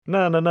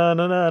Na na na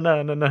na na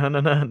na na na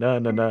na na na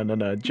na na na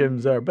na.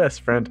 Jim's our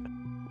best friend.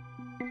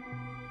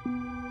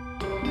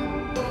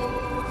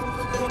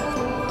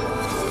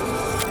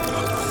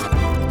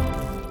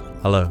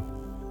 Hello,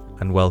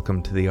 and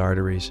welcome to The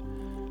Arteries.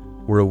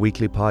 We're a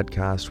weekly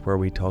podcast where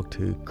we talk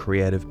to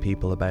creative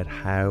people about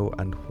how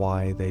and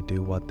why they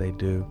do what they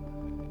do.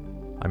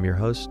 I'm your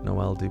host,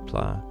 Noël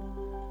Duplat.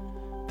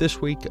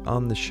 This week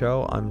on the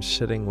show, I'm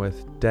sitting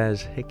with Des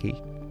Hickey,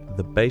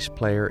 the bass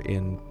player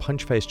in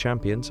Punchface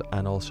Champions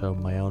and also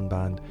my own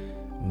band,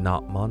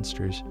 Not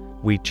Monsters.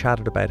 We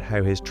chatted about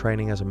how his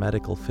training as a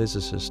medical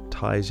physicist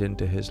ties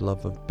into his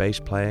love of bass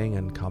playing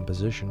and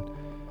composition,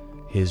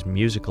 his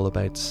musical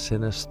about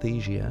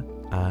synaesthesia,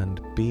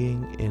 and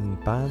being in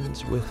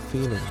bands with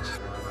feelings.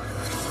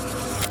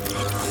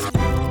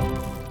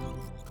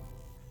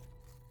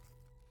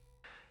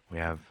 We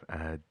have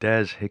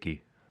Des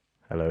Hickey.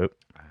 Hello.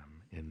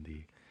 In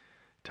the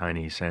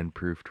tiny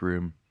soundproofed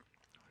room,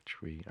 which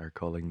we are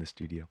calling the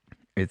studio.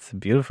 It's a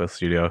beautiful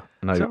studio,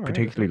 and I alright,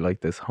 particularly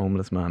like this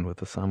homeless man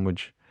with a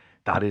sandwich.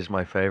 That is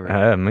my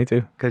favourite. Me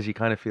too. Because you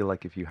kind of feel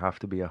like if you have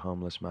to be a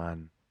homeless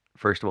man,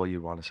 first of all,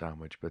 you'd want a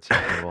sandwich, but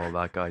second of all,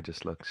 that guy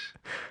just looks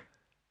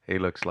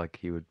like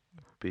he'd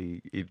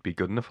be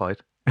good in a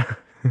fight,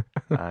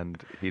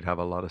 and he'd have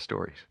a lot of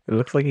stories. It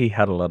looks like he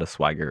had a lot of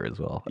swagger as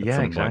well. At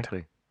some exactly.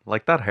 point.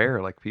 Like that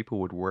hair, like people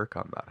would work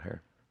on that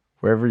hair.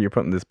 Wherever you're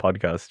putting this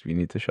podcast, we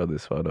need to show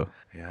this photo.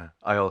 Yeah.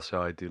 I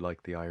do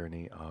like the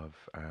irony of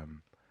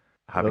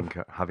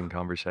having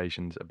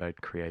conversations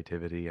about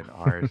creativity and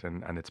art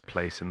and its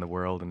place in the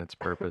world and its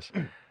purpose.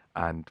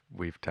 And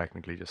we've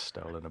technically just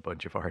stolen a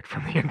bunch of art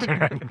from the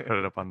internet and put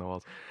it up on the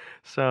walls.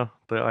 So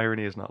the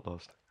irony is not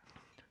lost.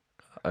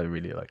 I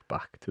really like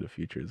Back to the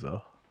Future as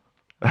well.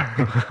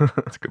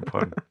 That's a good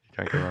pun. You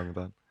can't go wrong with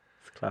that.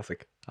 It's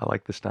classic. I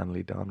like the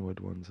Stanley Donwood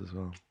ones as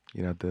well.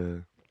 You know,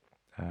 the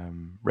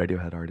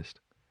Radiohead artist.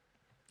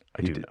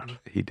 I do not.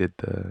 He did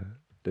the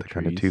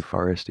kind of two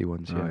foresty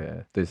ones. Yeah. Oh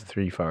yeah, there's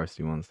 3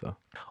 foresty ones though.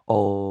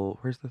 Oh,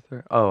 where's the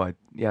third? Oh, I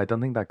don't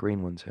think that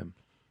green one's him.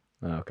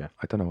 Oh, okay.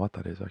 I don't know what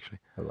that is actually.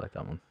 I like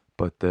that one.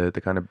 But the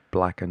kind of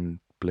black and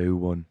blue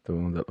one. The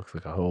one that looks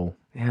like a hole.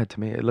 Yeah, to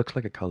me it looks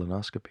like a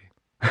colonoscopy.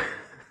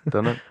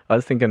 Doesn't it? I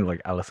was thinking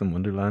like Alice in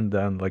Wonderland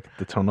down like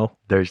the tunnel.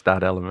 There's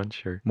that element,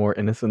 sure. More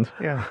innocent.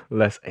 Yeah.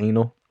 Less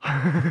anal.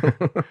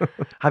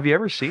 Have you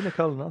ever seen a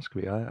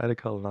colonoscopy? I had a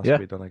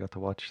colonoscopy done. I got to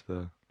watch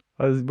the...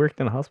 I was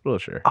working in a hospital,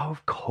 sure. Oh,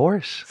 of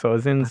course. So I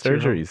was in That's your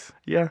surgeries.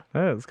 Yeah.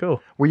 Yeah, it's cool.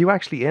 Were you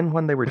actually in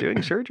when they were doing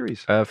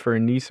surgeries? For a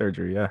knee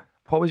surgery, yeah.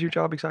 What was your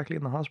job exactly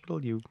in the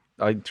hospital?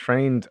 I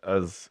trained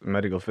as a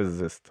medical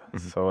physicist,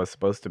 so I was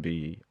supposed to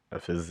be a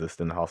physicist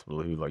in the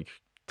hospital who like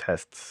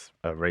tests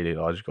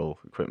radiological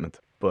equipment,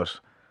 but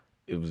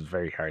it was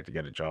very hard to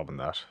get a job in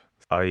that.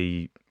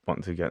 I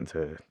wanted to get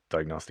into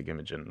diagnostic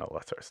imaging and all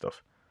that sort of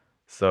stuff.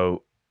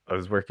 So I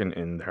was working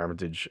in the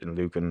Hermitage in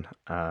Lucan,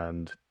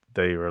 and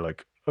they were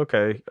like,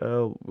 okay,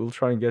 we'll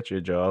try and get you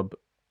a job,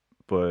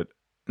 but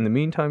in the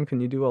meantime, can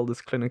you do all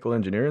this clinical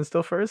engineering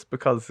stuff first?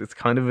 Because it's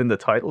kind of in the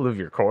title of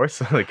your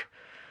course. Like,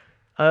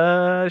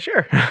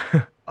 sure.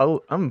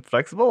 I'm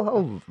flexible.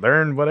 I'll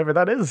learn whatever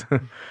that is.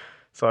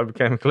 So I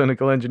became a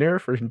clinical engineer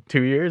for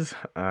 2 years,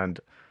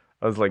 and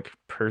I was like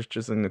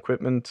purchasing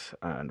equipment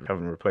and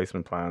having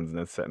replacement plans and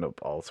then setting up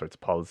all sorts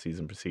of policies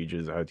and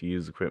procedures, how to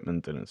use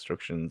equipment and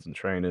instructions and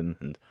training.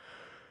 And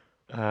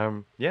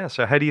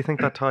so how do you think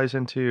that ties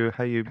into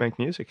how you make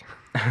music?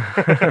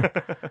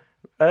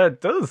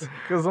 It does,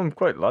 because I'm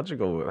quite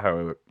logical with how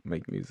I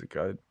make music.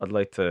 I'd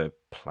like to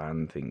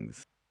plan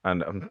things,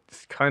 and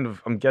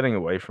I'm getting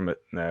away from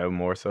it now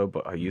more so,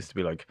 but I used to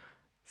be like,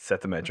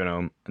 set the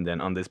metronome, and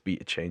then on this beat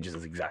it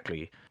changes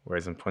exactly.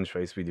 Whereas in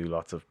Punchface we do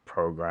lots of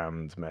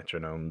programmed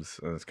metronomes,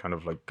 and it's kind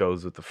of like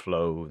goes with the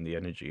flow and the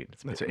energy.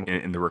 That's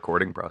in the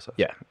recording process.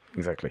 Yeah,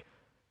 exactly.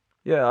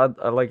 Yeah,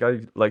 I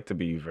like to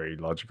be very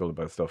logical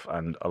about stuff,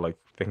 and I like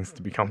things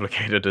to be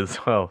complicated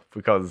as well,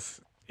 because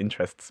it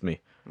interests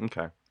me.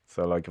 Okay.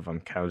 So like if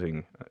I'm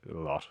counting a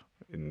lot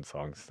in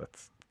songs,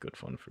 that's good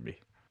fun for me.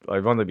 I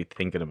want to be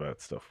thinking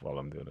about stuff while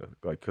I'm doing it,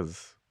 like,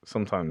 because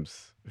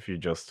sometimes if you're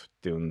just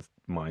doing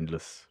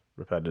mindless,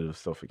 repetitive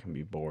stuff, it can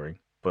be boring.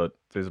 But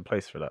there's a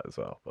place for that as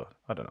well. But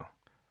I don't know.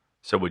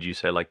 So would you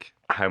say like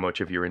how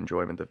much of your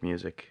enjoyment of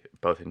music,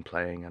 both in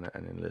playing and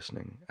in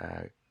listening,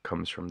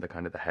 comes from the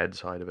kind of the head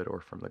side of it or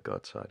from the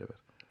gut side of it?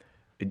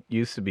 It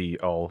used to be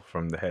all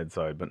from the head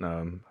side, but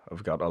now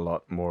I've got a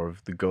lot more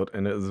of the gut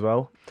in it as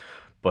well.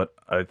 But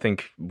I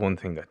think one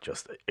thing that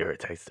just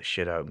irritates the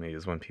shit out of me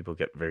is when people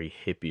get very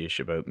hippie-ish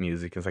about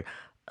music. It's like,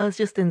 I was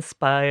just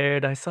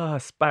inspired. I saw a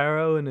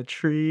sparrow in a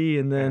tree,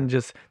 and then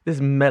just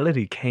this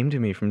melody came to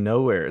me from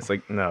nowhere. It's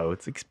like, no,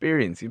 it's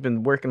experience. You've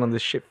been working on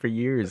this shit for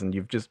years, and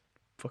you've just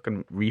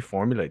fucking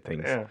reformulate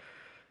things. Yeah.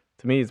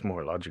 To me, it's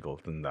more logical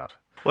than that.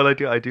 Well, I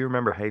do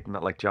remember hating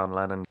that. Like John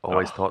Lennon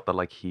always thought that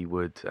like he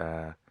would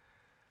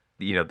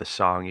the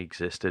song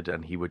existed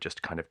and he would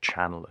just kind of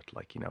channel it,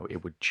 like,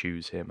 it would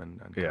choose him and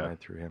come out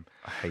through him.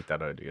 I hate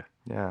that idea.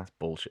 Yeah. It's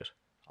bullshit.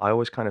 I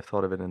always kind of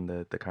thought of it in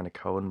the kind of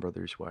Coen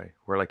Brothers way,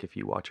 where like if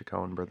you watch a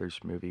Coen Brothers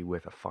movie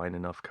with a fine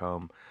enough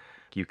comb,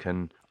 you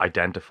can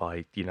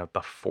identify,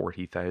 the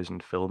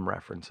 40,000 film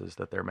references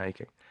that they're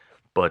making.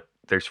 But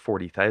there's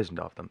 40,000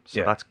 of them.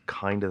 So that's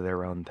kind of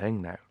their own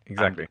thing now.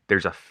 Exactly. And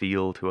there's a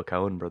feel to a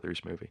Coen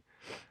Brothers movie.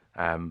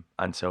 And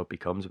so it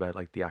becomes about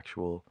like the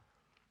actual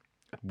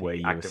way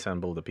you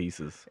assemble the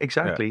pieces.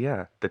 Exactly,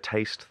 yeah. The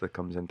taste that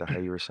comes into how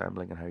you're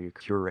assembling and how you're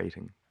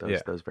curating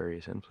those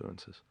various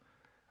influences.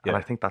 And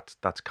I think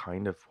that's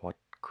kind of what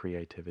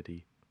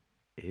creativity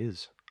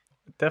is.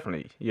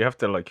 Definitely. You have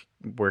to like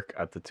work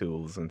at the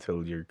tools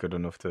until you're good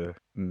enough to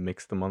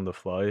mix them on the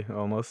fly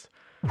almost.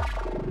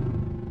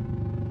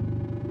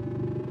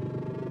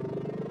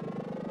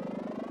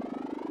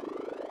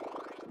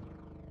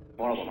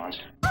 More of a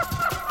monster.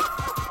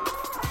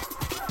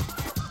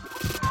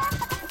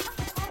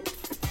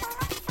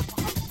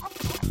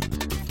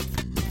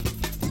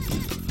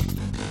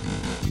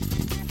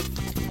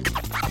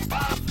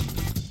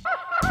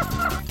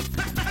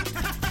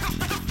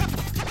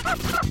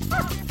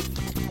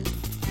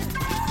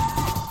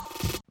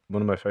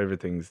 One of my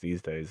favorite things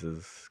these days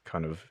is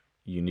kind of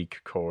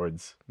unique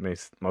chords,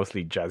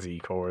 mostly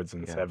jazzy chords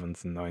and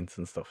sevenths and ninths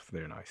and stuff.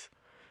 They're nice.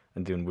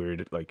 And doing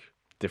weird, like,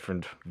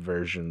 different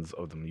versions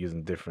of them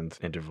using different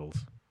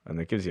intervals. And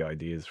it gives you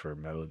ideas for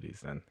melodies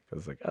then.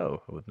 Because, like,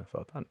 oh, I wouldn't have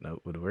thought that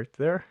note would have worked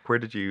there. Where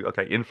did you,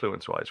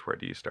 influence-wise, where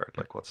do you start?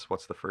 Like,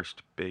 what's the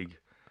first big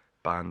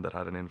band that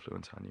had an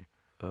influence on you?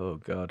 Oh,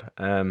 God.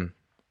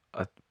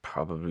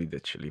 Probably the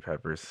Chili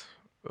Peppers.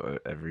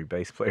 Every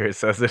bass player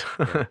says it.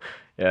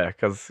 Yeah,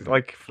 because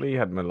like Flea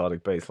had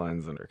melodic bass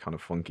lines and they're kind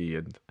of funky,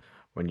 and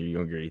when you're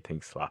younger you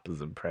think slap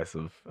is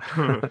impressive.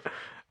 And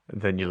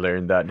then you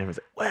learn that and everyone's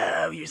like,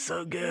 wow, you're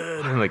so good.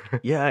 And I'm like,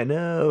 yeah, I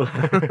know.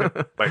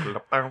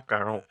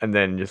 And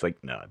then you're just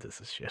like, no,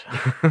 this is shit.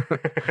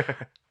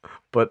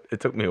 But it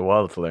took me a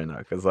while to learn that,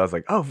 because I was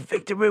like, oh,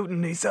 Victor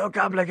Wooten, he's so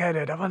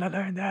complicated, I want to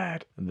learn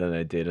that. And then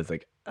I did. It's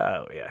like,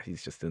 oh yeah,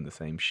 he's just doing the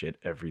same shit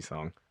every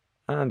song.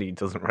 And he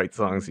doesn't write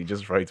songs, he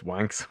just writes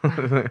wanks.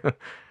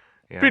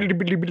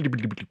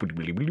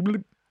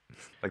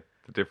 Like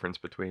the difference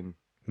between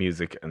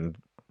music and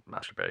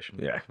masturbation.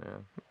 Yeah.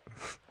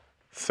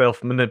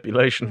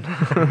 Self-manipulation.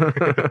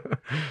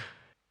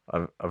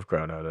 I've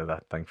grown out of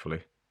that,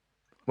 thankfully.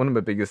 One of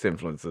my biggest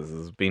influences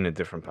has been in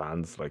different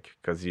bands, like,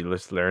 because you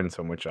just learn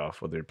so much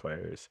off other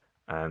players.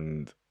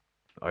 And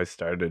I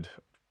started,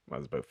 I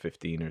was about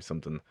 15 or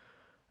something.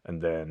 And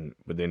then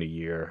within a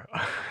year,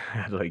 I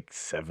had like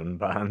 7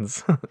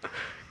 bands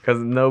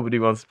because nobody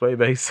wants to play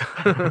bass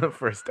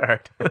for a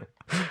start.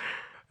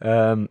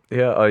 I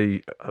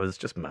was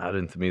just mad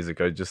into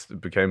music. It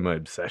became my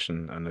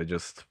obsession, and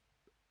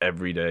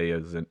every day I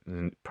was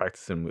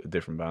practicing with a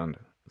different band.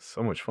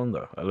 So much fun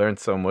though. I learned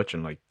so much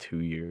in like 2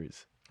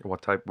 years.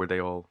 What type were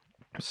they all?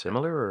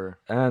 Similar or?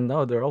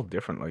 No, they're all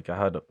different. Like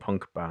I had a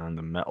punk band,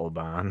 a metal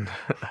band,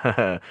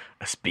 a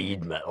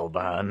speed metal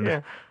band.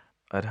 Yeah.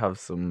 I'd have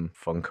some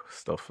funk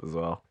stuff as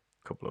well.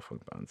 A couple of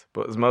funk bands.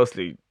 But it's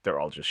mostly, they're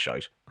all just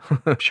shite.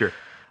 Sure.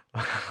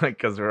 Like,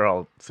 because we're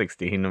all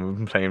 16 and we've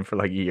been playing for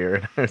like a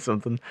year or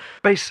something.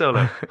 Bass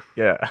solo.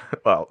 Yeah.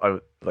 Well,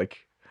 it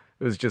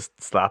was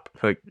just slap.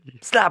 Like,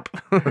 slap!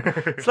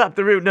 Slap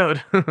the root note.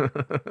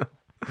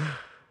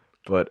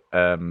 But,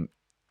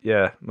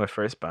 my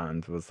first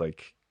band was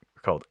like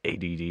called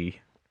ADD.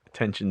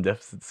 Attention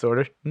deficit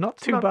disorder. Not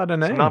too bad a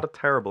name. It's not a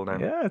terrible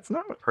name. Yeah, it's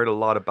not. I've heard a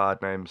lot of bad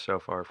names so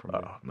far from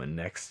you. My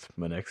next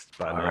band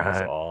name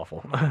was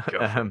awful.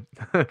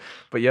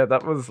 But yeah,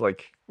 that was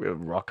like a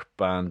rock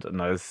band,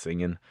 and I was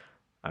singing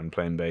and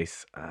playing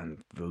bass,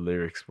 and the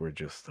lyrics were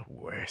just the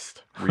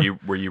worst.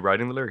 Were you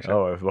writing the lyrics?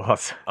 Oh, I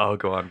was. Oh,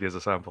 go on, give us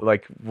a sample.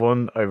 Like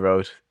one I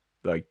wrote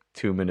like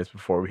 2 minutes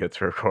before we had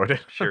to record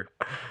it. Sure.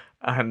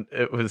 And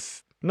it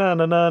was na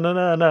na na na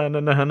na na na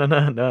na na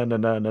na na na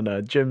na na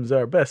na. Jim's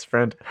our best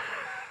friend.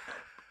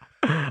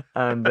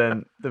 And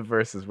then the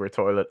verses were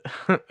toilet,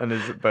 and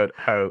it's about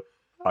how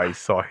I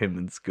saw him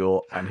in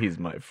school and he's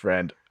my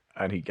friend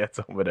and he gets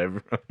on with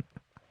everyone.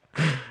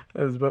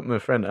 It was about my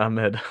friend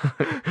Ahmed,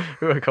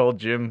 who I called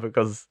Jim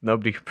because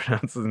nobody could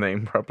pronounce his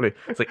name properly.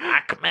 It's like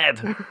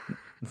Ahmed.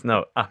 It's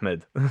no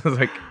Ahmed. It's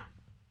like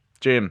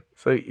Jim.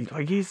 So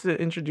like he used to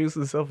introduce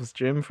himself as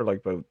Jim for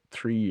like about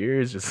 3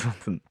 years or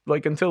something.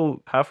 Like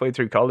until halfway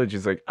through college,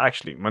 he's like,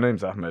 actually, my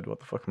name's Ahmed. What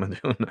the fuck am I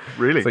doing?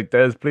 Really? It's like,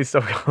 Des, please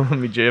stop calling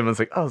me Jim. I was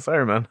like, oh,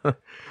 sorry, man.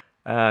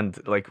 And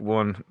like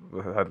one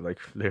had like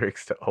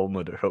lyrics to Old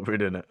Mother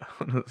Hubbard in it.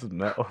 This is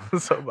metal.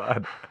 So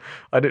bad.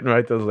 I didn't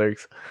write those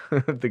lyrics.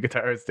 The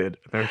guitarist did.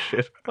 They're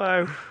shit.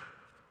 Wow.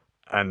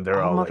 And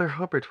they're all Mother like,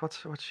 Hubbard.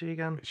 What's she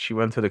again? She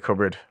went to the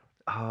cupboard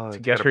to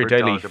get her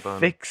daily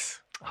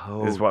fix.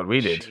 Oh, is what we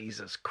did.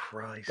 Jesus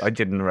Christ. I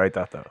didn't write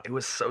that though. It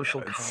was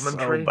social It's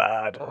commentary. so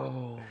bad.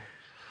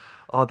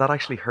 Oh, that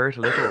actually hurt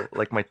a little.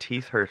 Like my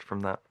teeth hurt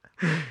from that.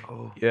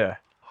 Oh. Yeah.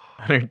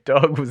 And her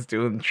dog was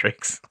doing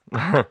tricks.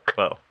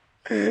 Well.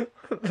 To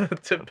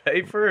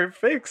pay for her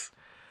fix.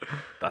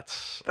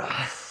 That's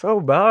so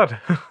bad.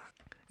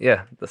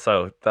 Yeah,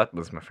 so that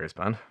was my first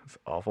band. It's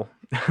awful.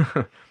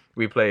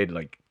 We played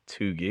like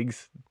 2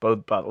 gigs,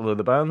 both Battle of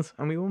the Bands,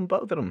 and we won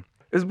both of them.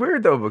 It's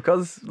weird though,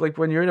 because like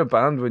when you're in a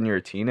band when you're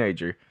a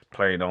teenager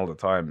playing all the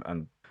time,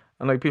 and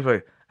like people are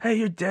like, hey,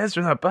 you're Des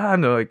from that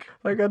band. And like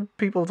I had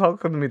people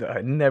talking to me that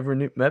I never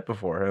met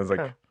before. And I was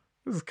like,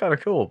 this is kind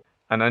of cool.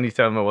 And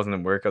anytime I wasn't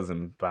in work, I was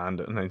in band.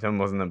 And anytime I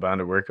wasn't in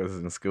band at work, I was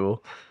in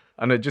school.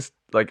 And I just,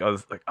 like, I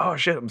was like, oh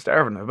shit, I'm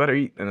starving, I better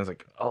eat. And I was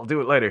like, I'll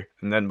do it later.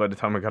 And then by the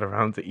time I got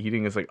around to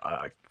eating, it's like,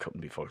 I couldn't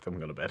be fucked, I'm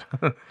going to bed.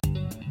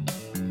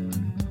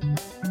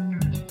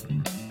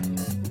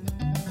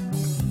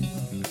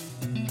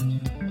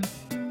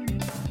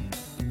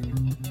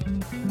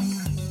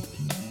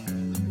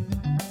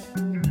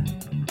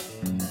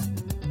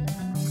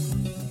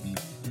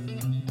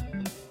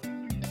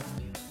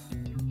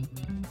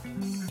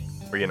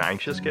 Were you an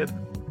anxious kid?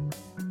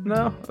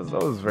 No, I was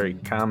always very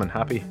calm and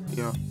happy.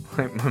 Yeah.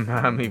 Like my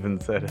mom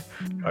even said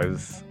I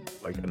was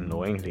like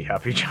annoyingly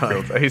happy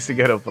child. I used to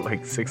get up at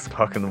like 6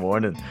 o'clock in the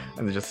morning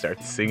and just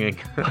start singing.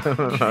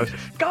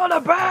 Go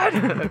to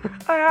bed!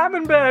 I am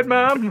in bed,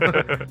 Mom.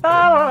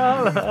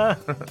 La, la,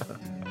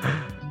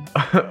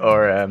 la.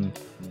 Or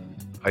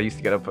I used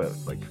to get up at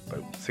like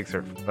about 6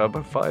 or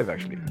about 5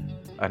 actually.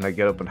 And I'd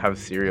get up and have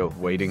cereal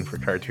waiting for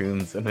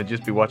cartoons, and I'd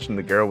just be watching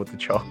the girl with the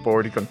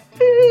chalkboard going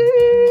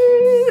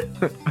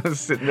I was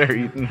sitting there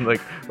eating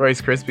like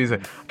Rice Krispies.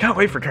 Like, I can't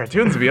wait for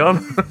cartoons to be on.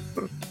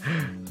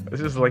 I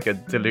was just like a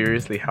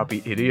deliriously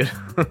happy idiot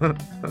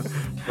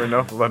for an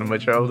awful lot of my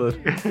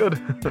childhood. It's good.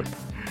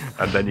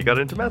 And then you got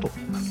into metal.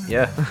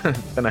 Yeah,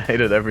 and I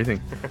hated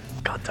everything.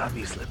 God damn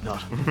you,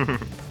 Slipknot.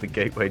 The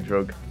gateway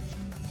drug.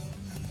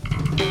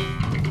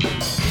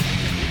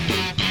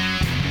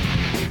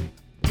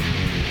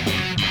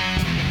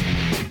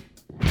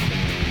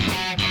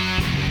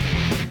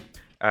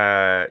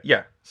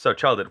 Yeah. So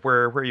childhood,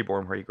 where were you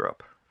born? Where you grew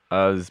up?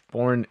 I was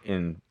born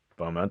in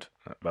Beaumont,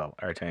 well,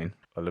 Artane.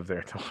 I lived there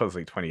until I was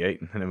like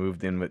 28, and then I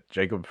moved in with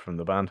Jacob from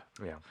the band.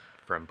 Yeah,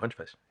 from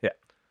Punchface. Yeah,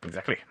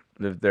 exactly.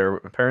 Lived there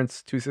with my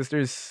parents, 2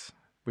 sisters,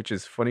 which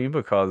is funny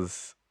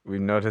because we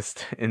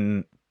noticed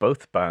in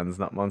both bands,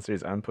 Not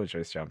Monsters and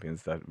Punchface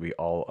Champions, that we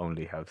all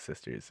only have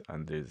sisters,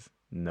 and there's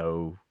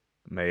no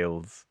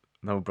males,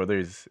 no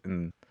brothers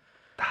in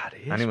That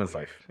is anyone's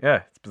weird. life.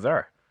 Yeah, it's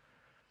bizarre.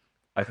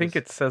 I think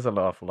it says an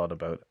awful lot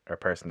about our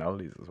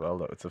personalities as well,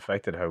 though. It's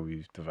affected how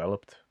we've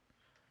developed.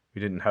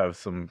 We didn't have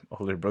some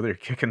older brother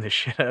kicking the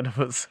shit out of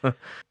us.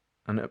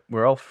 And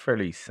we're all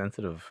fairly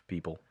sensitive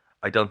people.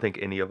 I don't think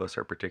any of us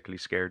are particularly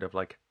scared of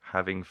like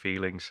having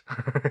feelings.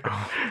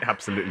 Oh,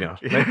 absolutely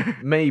not.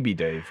 Maybe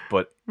Dave,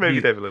 but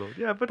Maybe Dave a little.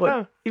 Yeah, but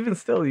no. even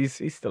still, he's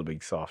still a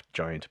big, soft,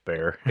 giant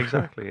bear.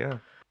 Exactly, yeah.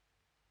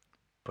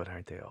 But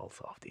aren't they all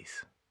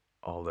softies?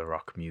 All the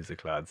rock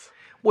music lads.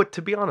 Well,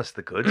 to be honest,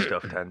 the good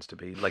stuff tends to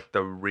be like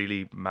the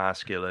really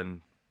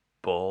masculine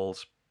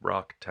balls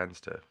rock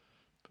tends to.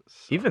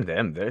 Even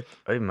them,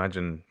 I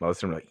imagine most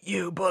of them are like,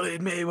 you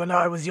bullied me when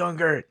I was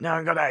younger, now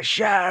I'm gonna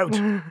shout.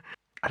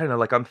 I don't know,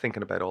 like I'm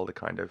thinking about all the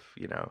kind of,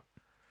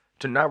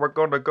 tonight we're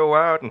gonna go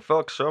out and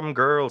fuck some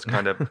girls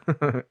kind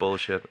of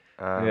bullshit.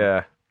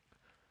 Yeah.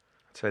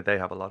 I'd say they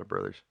have a lot of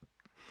brothers.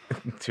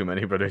 Too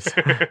many brothers.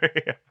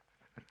 Yeah.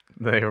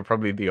 They were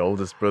probably the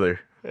oldest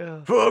brother.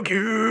 Yeah. Fuck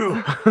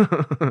you!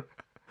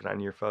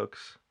 And your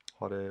folks,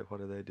 what do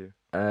they do?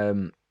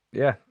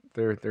 Yeah,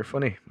 they're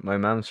funny. My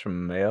mom's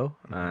from Mayo,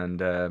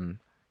 and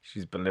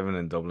she's been living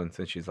in Dublin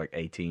since she's like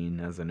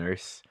 18 as a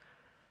nurse.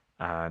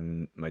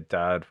 And my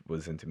dad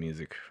was into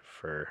music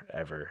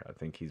forever. I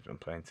think he's been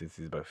playing since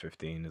he's about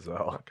 15 as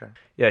well. Okay.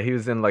 Yeah, he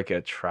was in like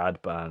a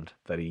trad band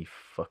that he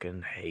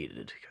fucking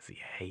hated because he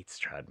hates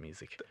trad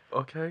music.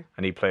 Okay.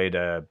 And he played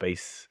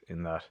bass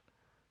in that,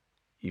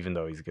 even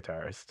though he's a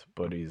guitarist.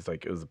 But he's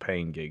like, it was a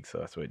paying gig, so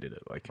that's why he did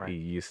it. Like, He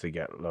used to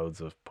get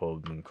loads of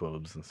pubs and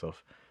clubs and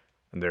stuff.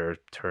 And they're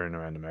touring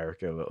around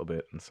America a little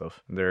bit and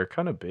stuff. And they're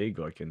kind of big,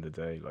 like, in the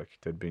day. Like,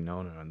 they'd be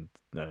known around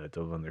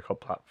Dublin. They're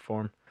called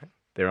Platform.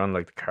 They're on,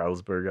 like, the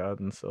Carlsberg ad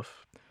and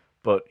stuff.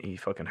 But he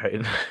fucking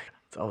hated it.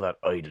 It's all that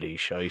idly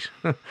shite.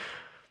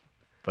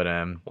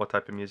 But, What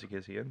type of music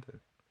is he into?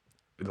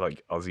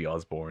 like Ozzy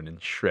Osbourne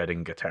and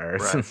shredding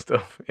guitars and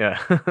stuff. Yeah.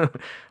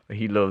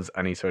 He loves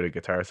any sort of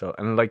guitar style.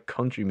 And, like,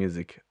 country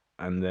music.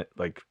 And,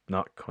 like,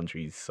 not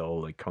country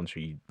soul, like,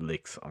 country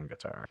licks on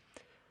guitar.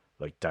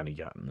 Like Danny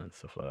Gatton and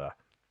stuff like that.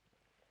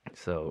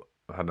 So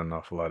I had an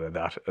awful lot of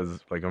that.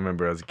 I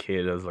remember as a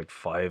kid, I was like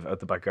 5 out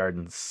the back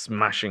garden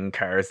smashing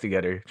cars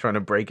together, trying to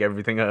break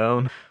everything I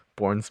own.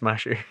 Born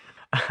smasher.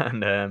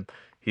 And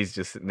he's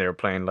just sitting there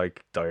playing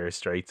like Dire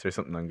Straits or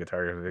something on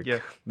guitar. Like, Yeah.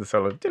 The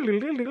solo. And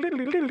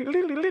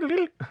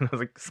I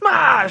was like,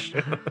 smash!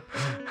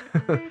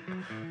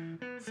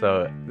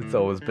 So it's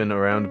always been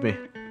around me.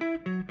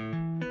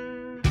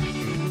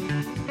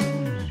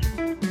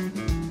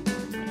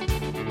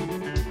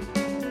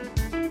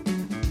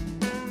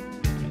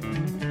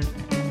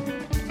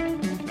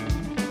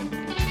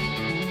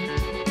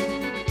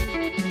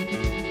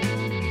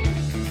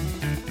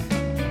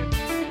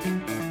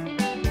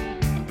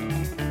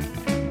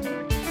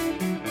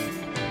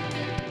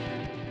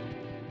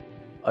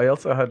 I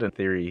also had a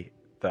theory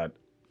that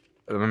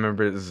I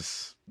remember it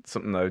was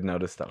something I've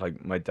noticed that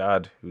like my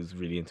dad, who's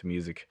really into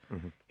music,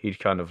 he'd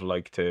kind of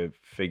like to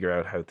figure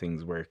out how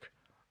things work.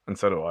 And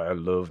so do I. I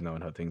love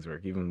knowing how things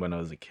work. Even when I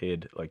was a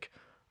kid, like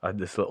I had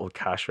this little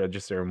cash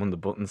register and one of the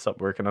buttons stopped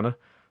working on it.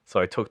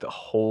 So I took the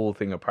whole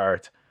thing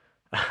apart.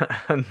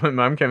 And my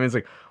mom came in and was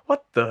like,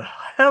 "What the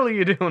hell are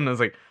you doing?" And I was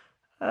like,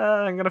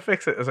 "I'm going to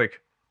fix it." I was like,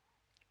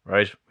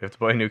 "Right, we have to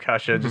buy a new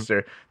cash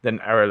register." Then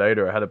an hour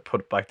later, I had it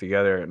put back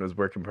together and it was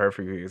working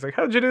perfectly. He's like,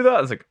 "How'd you do that?"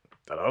 I was like,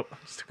 "I don't know.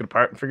 Just took it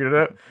apart and figured it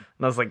out."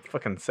 And I was like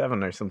fucking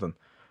 7 or something.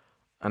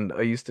 And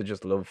I used to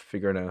just love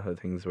figuring out how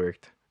things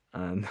worked.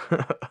 And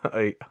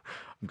I'm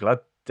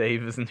glad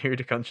Dave isn't here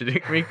to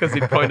contradict me because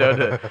he'd point out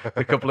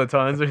a couple of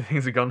times where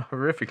things have gone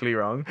horrifically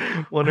wrong.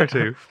 1 or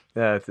 2.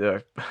 Yeah,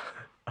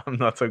 I'm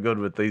not so good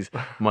with these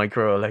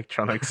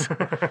microelectronics.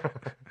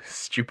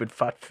 Stupid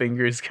fat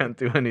fingers can't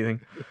do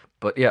anything.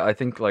 But yeah, I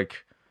think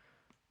like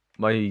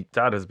my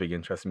dad has a big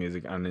interest in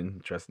music and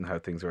interest in how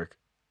things work.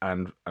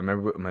 And I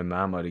remember with my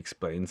mom, I'd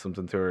explain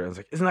something to her. And I was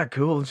like, "Isn't that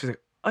cool?" And she's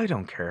like, "I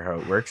don't care how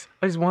it works.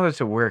 I just want it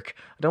to work.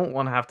 I don't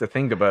want to have to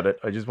think about it.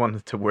 I just want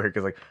it to work."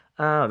 It's like,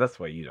 oh, that's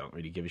why you don't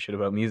really give a shit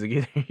about music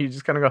either. You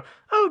just kind of go,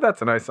 "Oh,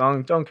 that's a nice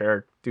song. Don't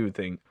care. Do a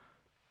thing."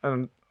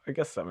 And I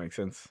guess that makes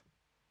sense.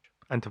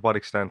 And to what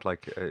extent,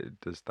 like,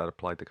 does that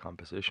apply to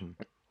composition,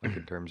 like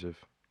in terms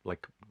of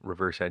like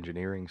reverse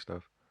engineering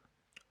stuff?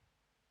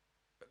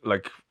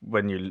 Like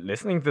when you're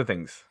listening to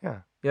things.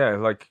 Yeah. Yeah,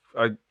 like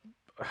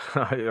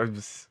I'm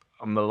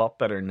a lot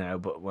better now,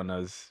 but when I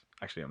was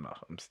actually I'm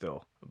not. I'm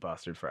still a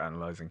bastard for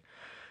analyzing.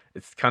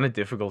 It's kind of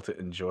difficult to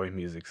enjoy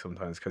music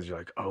sometimes because you're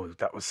like, "Oh,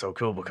 that was so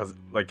cool," because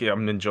like yeah,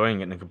 I'm enjoying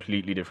it in a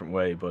completely different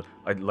way. But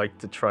I'd like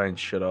to try and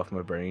shut off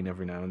my brain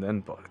every now and then,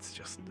 but it's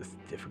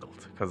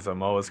difficult because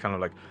I'm always kind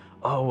of like,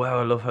 "Oh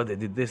wow, I love how they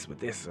did this with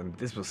this, and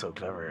this was so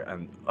clever,"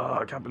 and "Oh,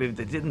 I can't believe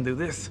they didn't do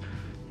this."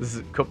 There's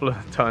a couple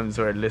of times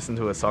where I listened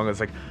to a song, it's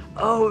like,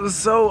 "Oh, it was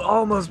so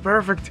almost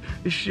perfect.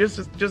 You should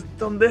just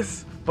done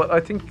this." But I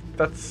think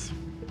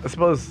I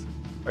suppose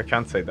I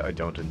can't say that I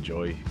don't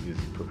enjoy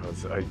music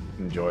because I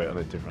enjoy it on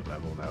a different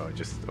level now.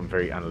 I'm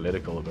very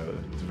analytical about it.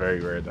 It's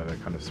very rare that I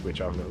kind of switch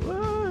off and go,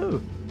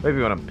 "Whoa."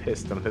 Maybe when I'm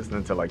pissed, I'm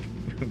listening to like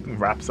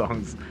rap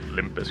songs.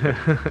 Limp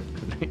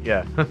Bizkit.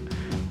 Yeah.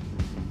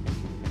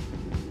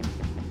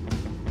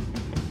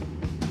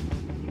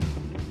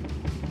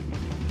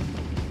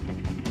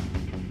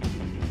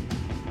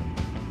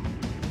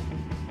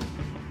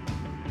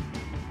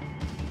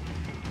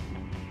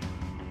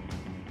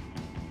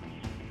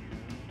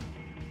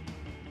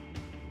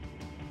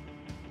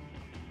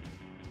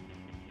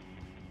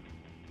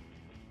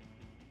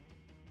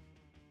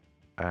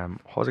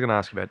 What was I going to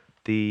ask you about?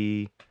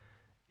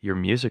 Your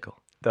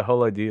musical. The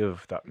whole idea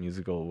of that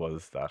musical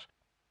was that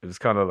it was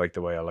kind of like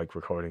the way I like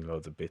recording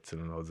loads of bits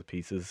and loads of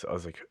pieces. I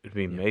was like, it'd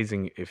be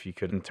amazing if you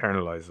could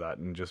internalize that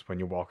and just when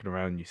you're walking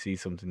around, you see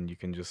something, you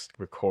can just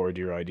record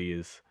your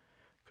ideas.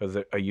 Because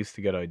I used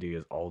to get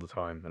ideas all the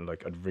time and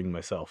like I'd ring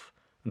myself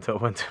until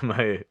I went to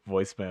my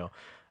voicemail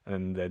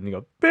and then you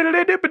go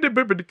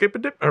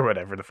or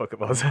whatever the fuck it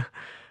was.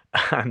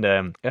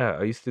 And yeah,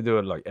 I used to do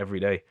it like every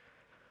day.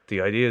 The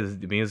idea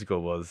of the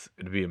musical was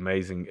it'd be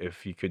amazing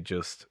if you could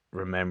just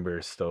remember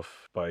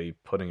stuff by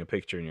putting a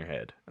picture in your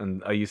head.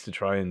 And I used to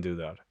try and do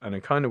that. And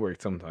it kind of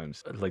worked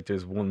sometimes. Like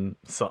there's one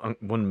song,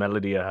 one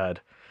melody I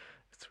had.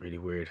 It's really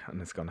weird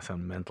and it's going to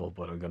sound mental,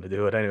 but I'm going to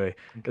do it anyway.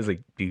 It's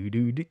like do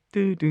do do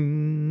do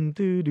do do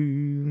do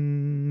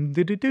do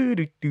do do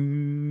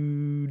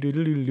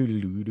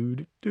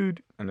do do,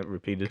 and it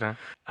repeated. Okay.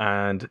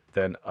 And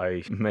then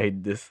I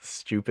made this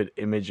stupid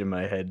image in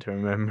my head to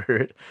remember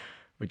it,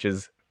 which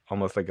is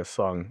almost like a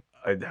song.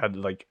 I had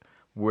like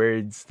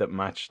words that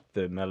matched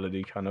the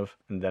melody kind of,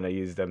 and then I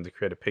used them to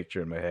create a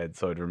picture in my head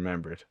so I'd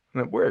remember it.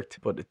 And it worked,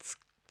 but it's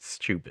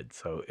stupid.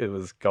 So it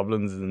was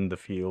goblins in the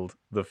field,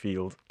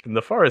 in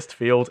the forest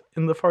field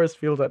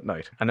at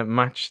night. And it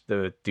matched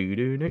the do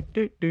do do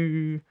do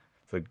do.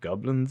 So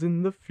goblins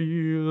in the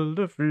field,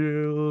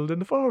 in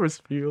the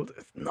forest field.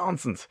 It's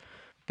nonsense.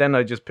 Then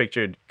I just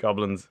pictured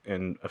goblins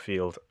in a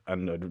field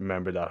and I'd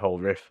remember that whole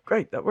riff.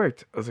 Great, that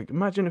worked. I was like,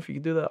 imagine if you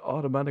could do that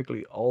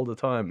automatically all the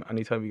time,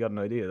 anytime you got an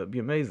idea, that'd be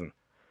amazing.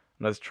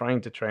 And I was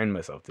trying to train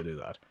myself to do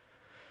that.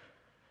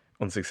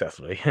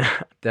 Unsuccessfully.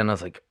 Then I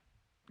was like,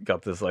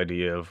 got this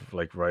idea of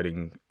like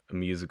writing a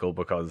musical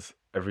because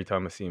every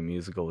time I see a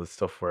musical, it's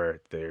stuff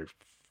where they're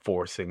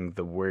forcing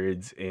the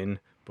words in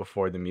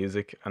before the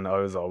music. And I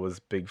was always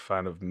a big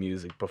fan of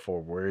music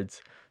before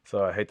words.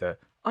 So I hate that.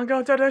 I'm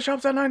going to the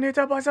shops and I need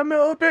to buy some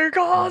milk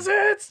because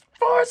it's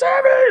forcing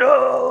me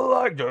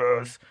like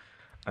this.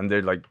 And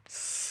they're like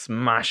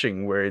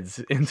smashing words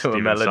into Stephen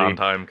a melody.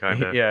 Sondheim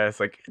kind of. Yeah,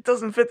 it's like, it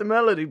doesn't fit the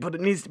melody, but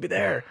it needs to be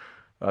there.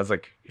 I was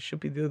like, it should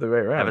be the other way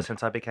around. Ever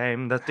since I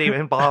became the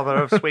demon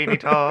bother of Sweeney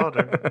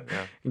Todd.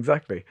 Yeah.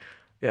 Exactly.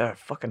 Yeah, I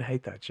fucking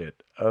hate that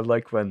shit. I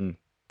like when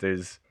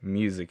there's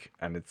music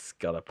and it's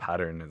got a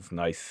pattern, it's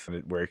nice and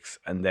it works,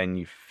 and then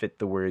you fit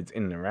the words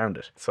in and around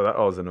it. So that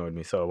always annoyed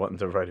me. So I wanted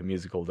to write a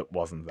musical that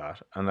wasn't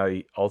that. And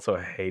I also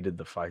hated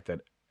the fact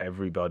that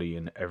everybody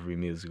in every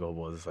musical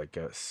was like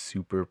a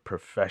super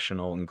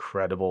professional,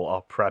 incredible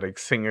operatic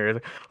singer.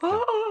 Like,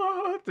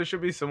 "Ah," there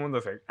should be someone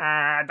that's like,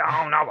 "I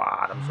don't know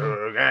what I'm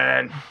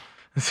singing."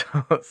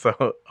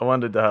 So I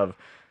wanted to have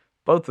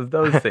both of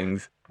those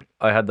things.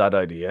 I had that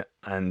idea,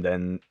 and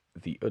then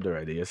the other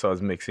idea. So I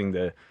was making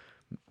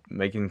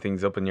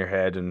things up in your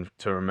head and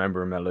to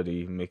remember a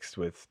melody mixed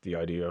with the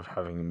idea of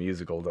having a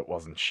musical that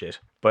wasn't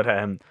shit. But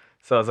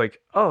so I was like,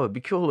 oh, it'd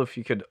be cool if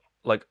you could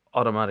like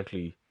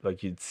automatically,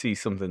 like, you'd see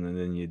something and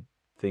then you'd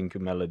think a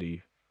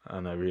melody.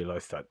 And I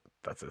realized that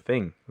that's a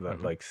thing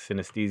that like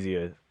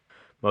synesthesia,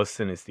 most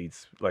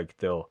synesthetes, like,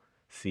 they'll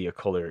see a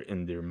color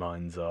in their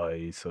mind's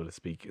eye, so to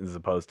speak, as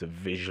opposed to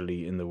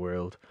visually in the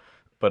world.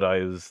 But I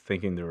was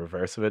thinking the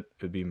reverse of it.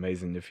 It'd be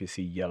amazing if you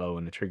see yellow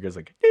and it triggers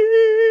like,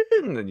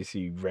 and then you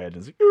see red and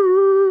it's like,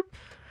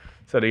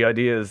 so the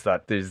idea is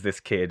that there's this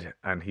kid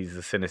and he's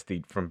a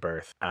synesthete from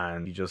birth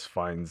and he just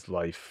finds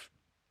life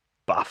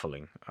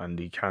baffling and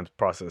he can't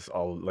process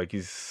all, like,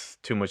 he's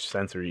too much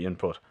sensory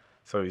input.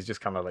 So he's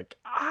just kind of like,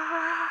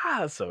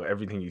 so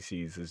everything he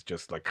sees is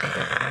just like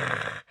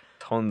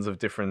tons of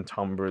different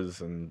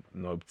timbres and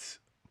notes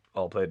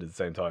all played at the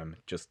same time.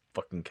 Just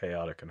fucking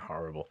chaotic and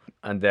horrible.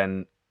 And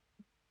then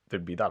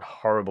there'd be that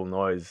horrible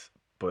noise,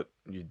 but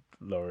you'd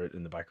lower it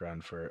in the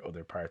background for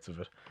other parts of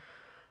it.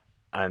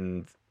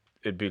 And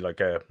it'd be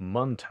like a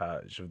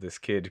montage of this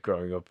kid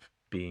growing up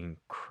being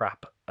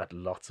crap at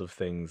lots of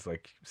things.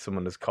 Like,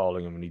 someone is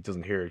calling him and he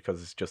doesn't hear it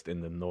because it's just in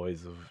the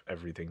noise of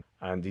everything.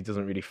 And he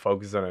doesn't really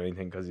focus on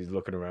anything because he's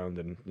looking around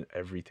and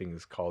everything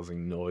is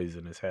causing noise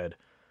in his head.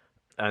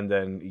 And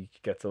then he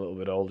gets a little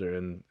bit older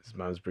and his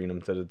mom's bringing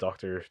him to the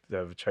doctor to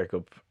have a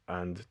checkup.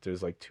 And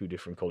there's like 2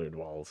 different colored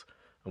walls.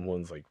 And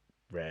one's like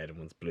red and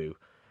one's blue.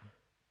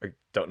 I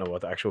don't know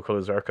what the actual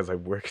colors are because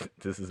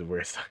this is the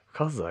worst,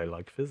 because I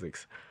like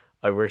physics.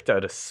 I worked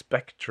out a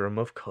spectrum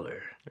of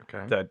color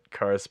that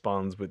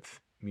corresponds with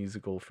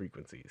musical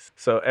frequencies.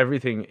 So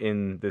everything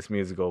in this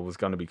musical was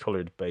going to be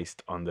colored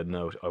based on the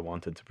note I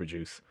wanted to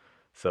produce.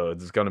 So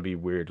it's going to be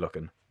weird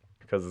looking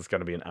because it's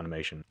going to be an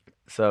animation.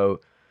 So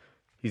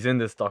he's in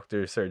this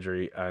doctor's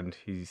surgery and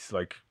he's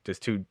like, there's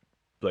 2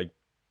 like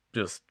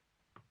just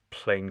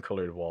plain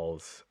colored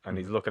walls and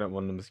he's looking at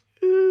one of them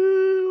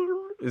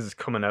is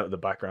coming out of the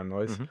background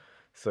noise.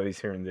 So he's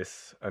hearing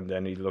this and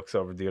then he looks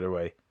over the other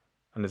way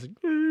and it's like,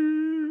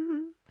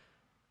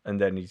 and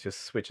then he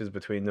just switches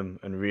between them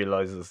and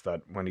realizes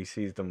that when he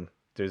sees them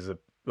there's a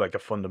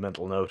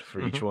fundamental note for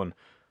each one,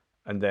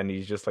 and then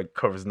he just like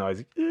covers his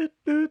eyes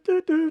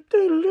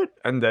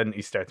and then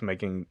he starts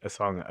making a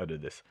song out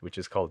of this, which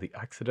is called the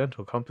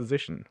accidental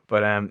composition.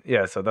 But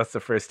yeah, so that's the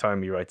first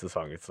time he writes a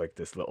song. It's like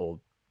this little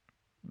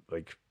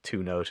like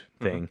 2-note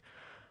thing.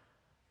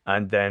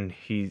 And then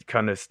he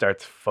kind of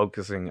starts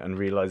focusing and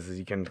realizes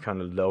he can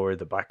kind of lower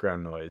the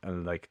background noise.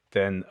 And like,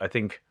 then I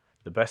think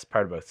the best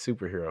part about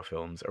superhero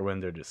films are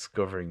when they're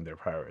discovering their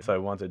powers. So I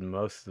wanted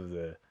most of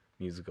the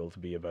musical to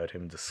be about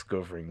him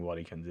discovering what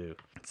he can do.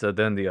 So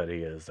then the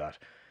idea is that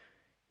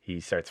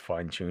he starts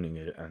fine-tuning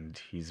it and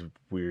he's a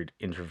weird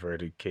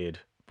introverted kid,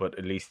 but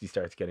at least he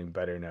starts getting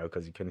better now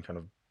because he can kind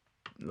of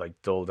like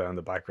dull down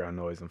the background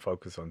noise and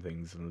focus on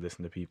things and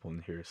listen to people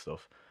and hear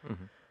stuff.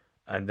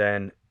 And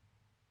then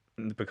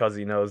because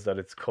he knows that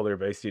it's color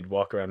based, he'd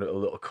walk around with a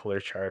little color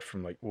chart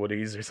from like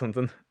Woody's or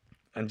something,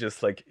 and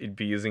just like he'd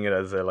be using it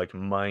as a like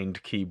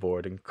mind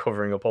keyboard and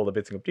covering up all the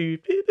bits and go,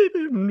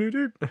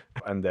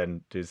 and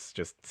then there's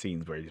just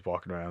scenes where he's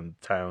walking around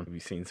town,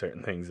 we've seen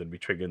certain things and be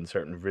triggering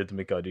certain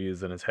rhythmic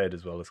ideas in his head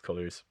as well as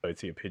colors. I'd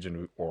see a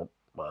pigeon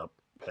but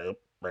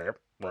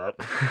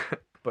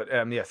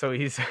yeah, so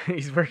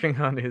he's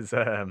working on his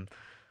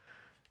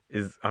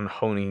is on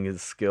honing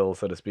his skill,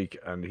 so to speak,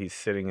 and he's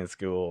sitting in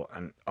school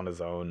and on his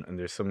own, and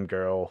there's some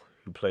girl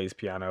who plays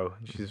piano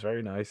and she's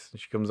very nice,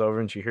 and she comes over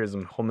and she hears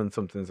him humming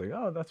something. It's like,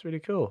 oh, that's really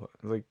cool. I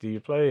was like, do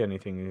you play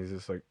anything? And he's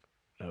just like,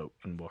 no,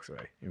 and walks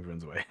away. He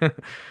runs away.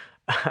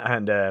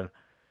 And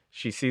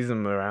she sees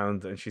him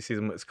around and she sees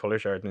him with his color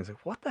chart and he's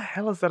like, what the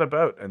hell is that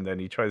about? And then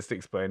he tries to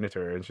explain it to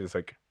her and she's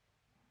like,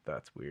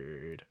 that's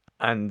weird.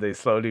 And they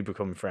slowly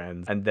become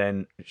friends. And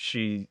then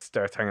she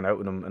starts hanging out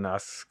with him and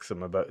asks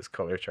him about his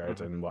color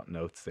chart and what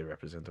notes they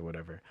represent or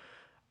whatever.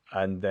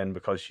 And then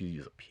because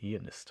she's a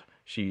pianist,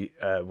 she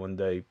one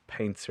day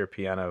paints her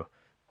piano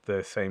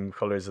the same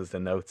colors as the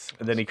notes.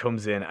 And then he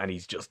comes in and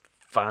he's just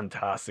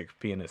fantastic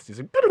pianist.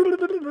 He's like,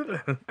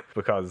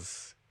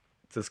 because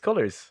it's his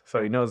colors.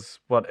 So he knows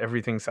what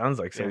everything sounds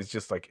like. So he's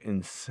just like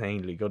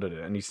insanely good at it.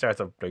 And he starts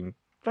up playing,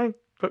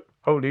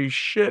 holy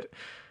shit.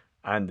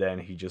 And then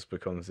he just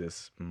becomes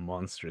this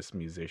monstrous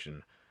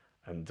musician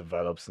and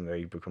develops, and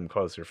they become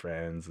closer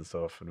friends and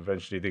stuff. And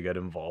eventually they get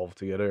involved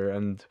together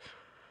and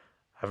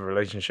have a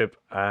relationship.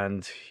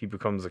 And he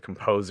becomes a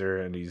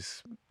composer and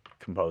he's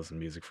composing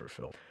music for a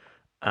film.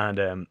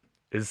 And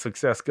his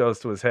success goes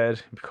to his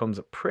head. He becomes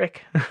a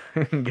prick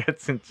and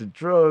gets into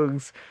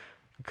drugs,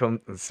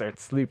 and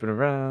starts sleeping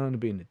around,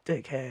 being a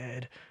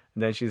dickhead.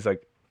 And then she's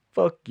like,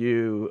 fuck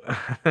you,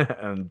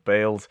 and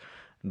bails.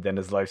 And then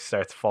his life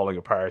starts falling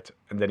apart,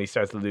 and then he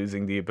starts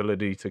losing the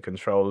ability to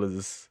control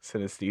his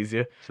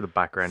synaesthesia. So the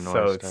background noise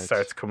So it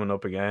starts coming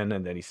up again,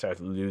 and then he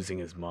starts losing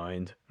his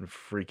mind and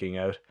freaking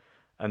out.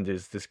 And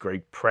there's this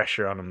great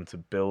pressure on him to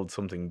build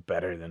something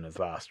better than his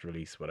last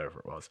release, whatever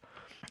it was.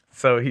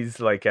 So he's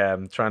like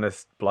trying to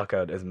block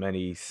out as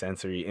many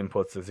sensory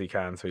inputs as he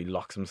can. So he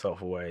locks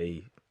himself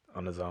away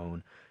on his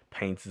own,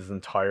 paints his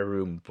entire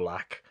room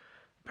black,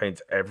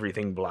 paints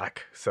everything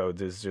black. So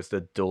there's just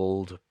a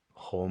dulled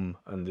hum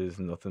and there's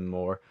nothing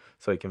more.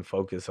 So he can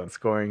focus on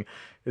scoring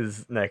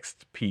his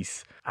next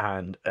piece.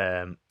 And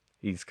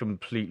he's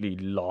completely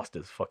lost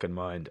his fucking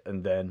mind.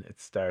 And then it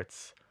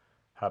starts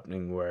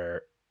happening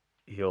where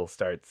he'll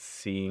start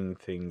seeing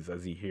things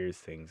as he hears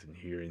things and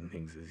hearing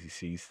things as he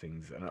sees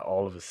things, and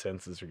all of his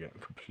senses are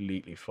getting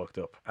completely fucked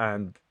up.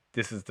 And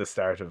this is the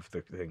start of the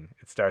thing.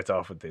 It starts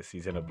off with this.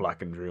 He's in a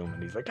blackened room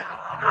and he's like,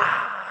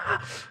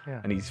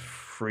 and he's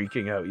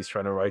freaking out. He's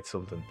trying to write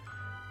something,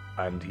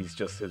 and he's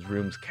just, his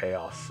room's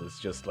chaos. It's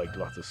just like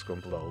lots of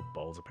scrumpled old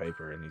balls of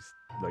paper, and he's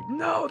like,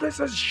 no,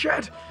 this is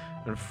shit,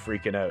 and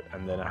freaking out.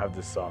 And then I have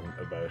this song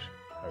about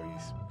how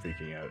he's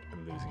freaking out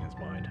and losing his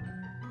mind.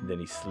 And then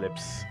he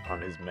slips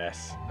on his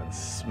mess and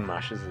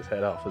smashes his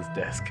head off his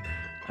desk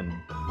and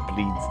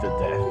bleeds to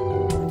death.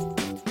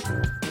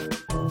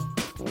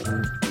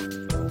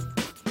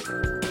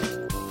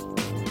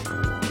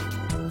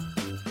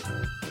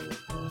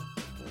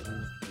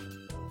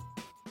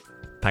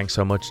 Thanks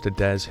so much to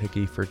Des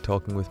Hickey for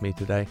talking with me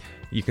today.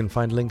 You can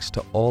find links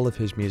to all of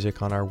his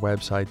music on our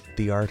website,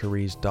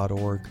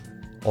 thearteries.org.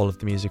 All of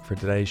the music for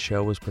today's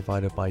show was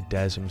provided by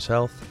Des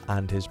himself,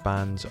 and his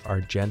bands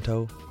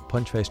Argento,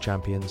 Punchface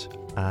Champions,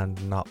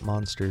 and Not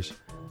Monsters.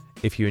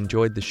 If you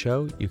enjoyed the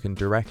show, you can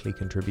directly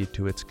contribute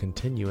to its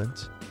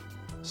continuance,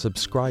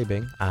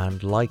 subscribing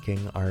and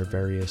liking our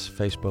various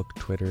Facebook,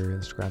 Twitter,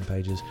 Instagram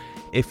pages.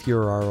 If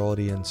you're our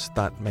audience,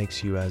 that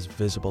makes you as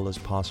visible as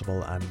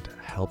possible and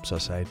helps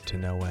us out to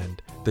no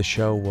end. The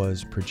show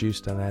was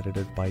produced and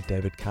edited by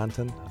David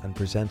Canton and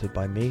presented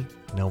by me,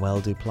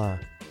 Noël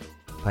Duplat.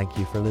 Thank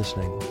you for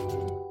listening.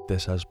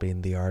 This has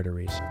been The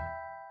Arteries.